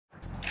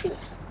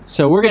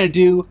So we're gonna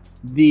do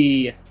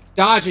the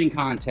dodging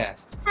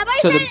contest. How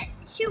about you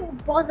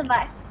shoot both of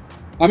us?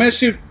 I'm gonna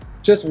shoot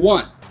just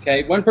one,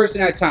 okay? One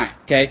person at a time,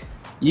 okay?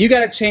 You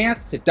got a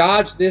chance to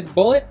dodge this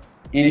bullet,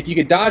 and if you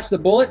can dodge the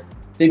bullet,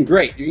 then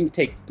great. I'm gonna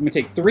take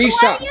 3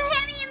 shots. Why you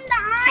hit me in the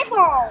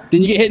eyeball?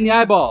 Then you get hit in the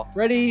eyeball.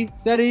 Ready,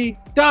 steady,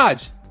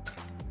 dodge.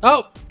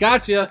 Oh,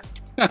 gotcha.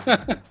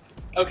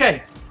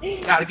 Okay,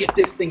 gotta get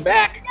this thing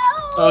back.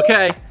 No.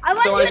 Okay,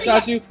 so I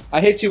shot again. you.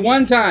 I hit you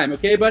one time,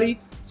 okay, buddy?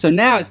 So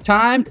now it's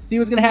time to see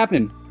what's gonna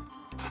happen.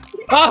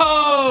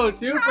 Oh,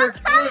 2 for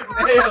 2,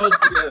 nailed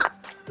you.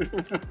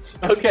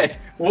 Okay,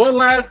 one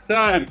last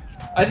time.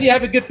 I think I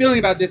have a good feeling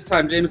about this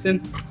time,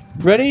 Jameson.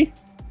 Ready,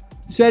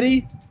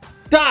 steady,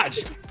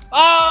 dodge.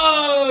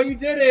 Oh, you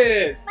did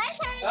it.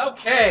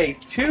 Okay,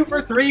 2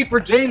 for 3 for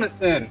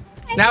Jameson.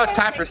 Now it's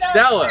time for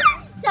Stella.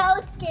 I'm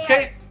so scared.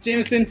 Okay,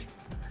 Jameson,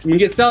 I'm gonna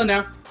get Stella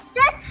now.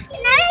 Just now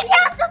you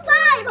count to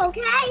 5,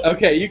 okay?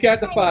 Okay, you count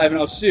to 5 and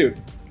I'll shoot.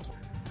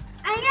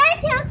 I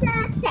gotta count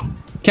to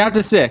 6. Count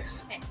to 6.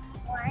 Okay.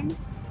 1,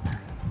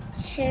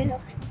 2.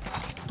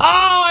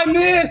 Oh, I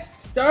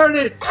missed. Darn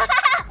it.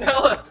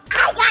 Stella.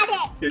 I got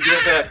it. You did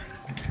that.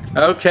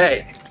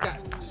 Okay.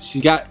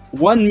 She got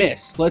 1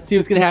 miss. Let's see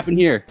what's gonna happen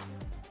here.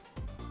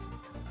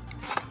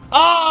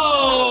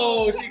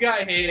 Oh, she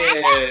got hit.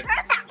 That doesn't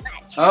hurt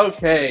that much.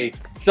 Okay.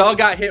 Stella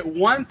got hit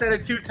once out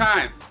of 2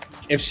 times.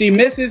 If she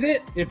misses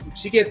it, if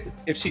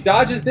she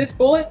dodges this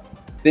bullet,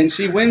 then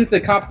she wins the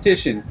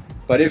competition.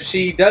 But if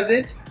she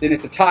doesn't, then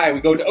it's a tie. We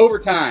go to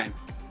overtime.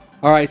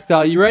 All right,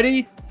 Stella, you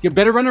ready? You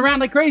better run around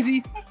like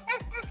crazy.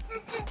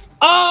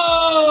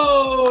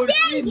 Oh,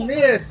 she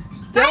missed.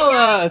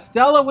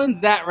 Stella wins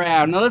that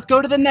round. Now let's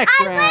go to the next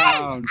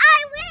round.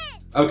 I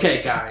win.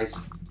 Okay,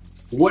 guys.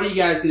 What are you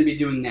guys gonna be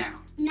doing now?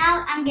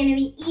 Now I'm gonna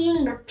be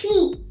eating the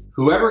peach.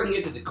 Whoever can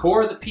get to the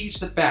core of the peach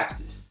the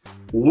fastest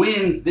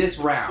wins this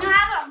round. Now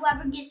how about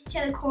whoever gets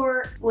to the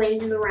core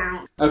wins the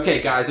round?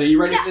 Okay, guys, are you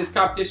ready for this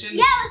competition?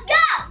 Yeah, let's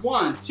go.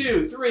 1,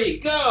 2, 3,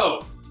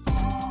 go!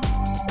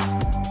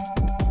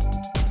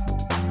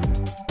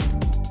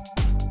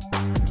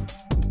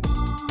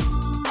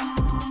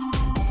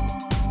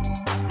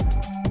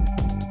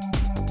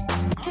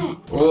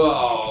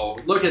 Whoa,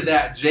 look at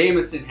that.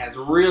 Jameson has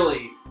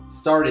really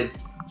started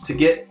to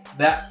get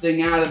that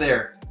thing out of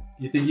there.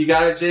 You think you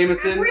got it,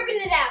 Jameson? I'm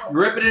ripping it out.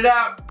 Ripping it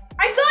out.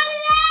 I got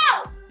it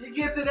out. He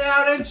gets it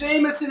out and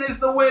Jameson is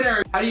the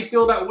winner. How do you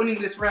feel about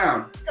winning this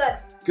round? Good.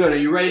 Good, are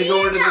you ready to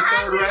go into the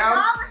third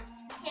round?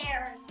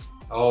 Hairs.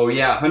 Oh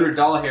yeah,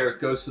 $100 hairs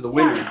goes to the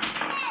winner.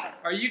 Yeah.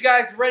 Are you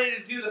guys ready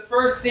to do the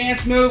first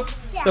dance move?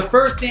 Yeah. The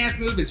first dance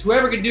move is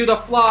whoever can do the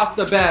floss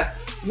the best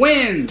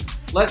wins.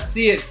 Let's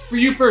see it. For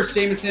you first,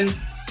 Jameson.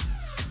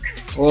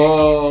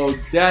 Oh,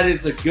 that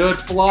is a good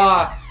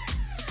floss.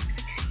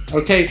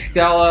 Okay,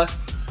 Stella.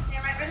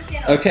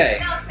 Okay.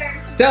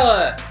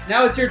 Stella,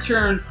 now it's your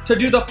turn to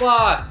do the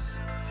floss.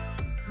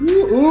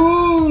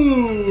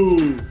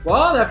 Ooh.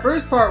 Well, that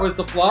first part was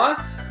the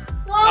floss.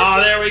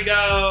 Oh, there we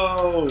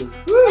go.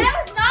 Woo.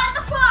 That was not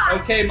the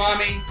floss. Okay,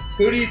 Mommy,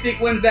 who do you think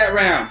wins that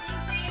round?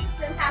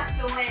 Jameson has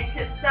to win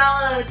because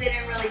Stella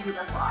didn't really do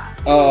the floss.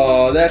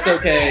 Oh, that's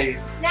okay.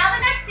 Now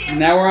the next dance.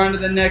 Now we're on to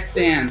the next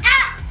dance.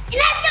 Ah, and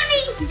that's gonna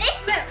be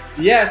this move.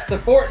 Yes, the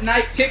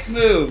Fortnite kick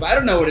move. I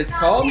don't know what it's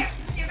called.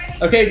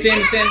 Okay,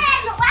 Jameson. And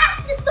the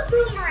last is the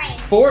boomerang.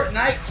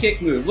 Fortnite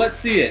kick move. Let's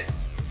see it.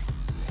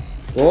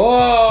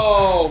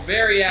 Whoa,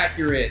 very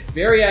accurate.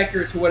 Very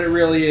accurate to what it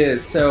really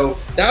is. So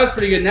that was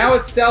pretty good. Now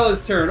it's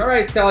Stella's turn. All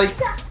right, Stella.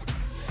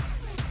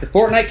 The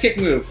Fortnite kick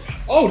move.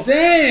 Oh,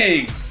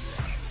 dang.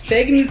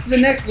 Taking it to the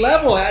next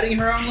level, adding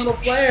her own little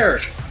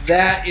flair.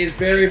 That is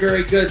very,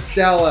 very good,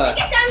 Stella.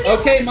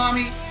 Okay,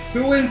 Mommy,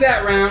 who wins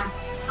that round?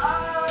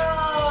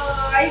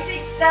 Oh, I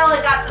think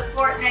Stella got the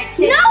Fortnite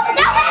kick. No,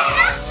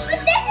 but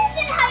this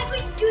isn't how you're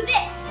going to do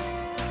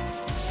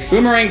this.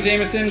 Boomerang,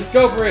 Jameson.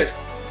 Go for it.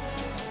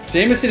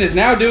 Jameson is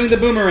now doing the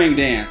boomerang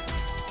dance.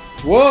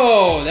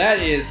 Whoa,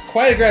 that is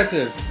quite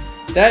aggressive.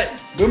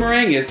 That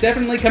boomerang is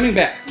definitely coming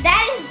back.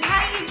 That is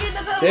how you do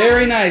the boomerang.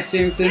 Very nice,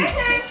 Jameson.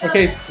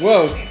 Okay,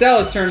 whoa,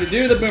 Stella's turn to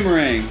do the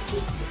boomerang.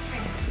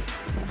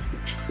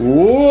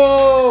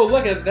 Whoa,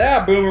 look at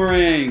that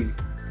boomerang.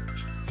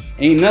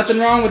 Ain't nothing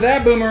wrong with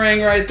that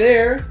boomerang right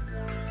there.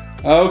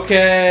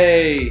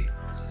 Okay,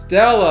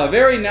 Stella,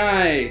 very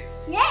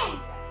nice. Yay.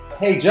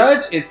 Hey,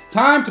 Judge, it's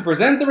time to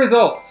present the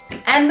results.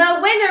 And the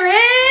winner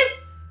is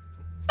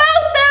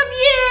both of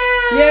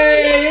you!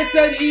 Yay, it's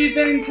an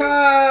even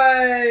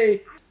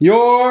tie.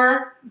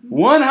 Your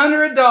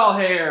 100 doll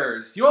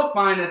hairs. You'll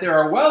find that there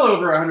are well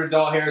over 100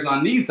 doll hairs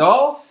on these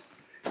dolls.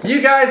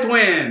 You guys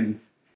win.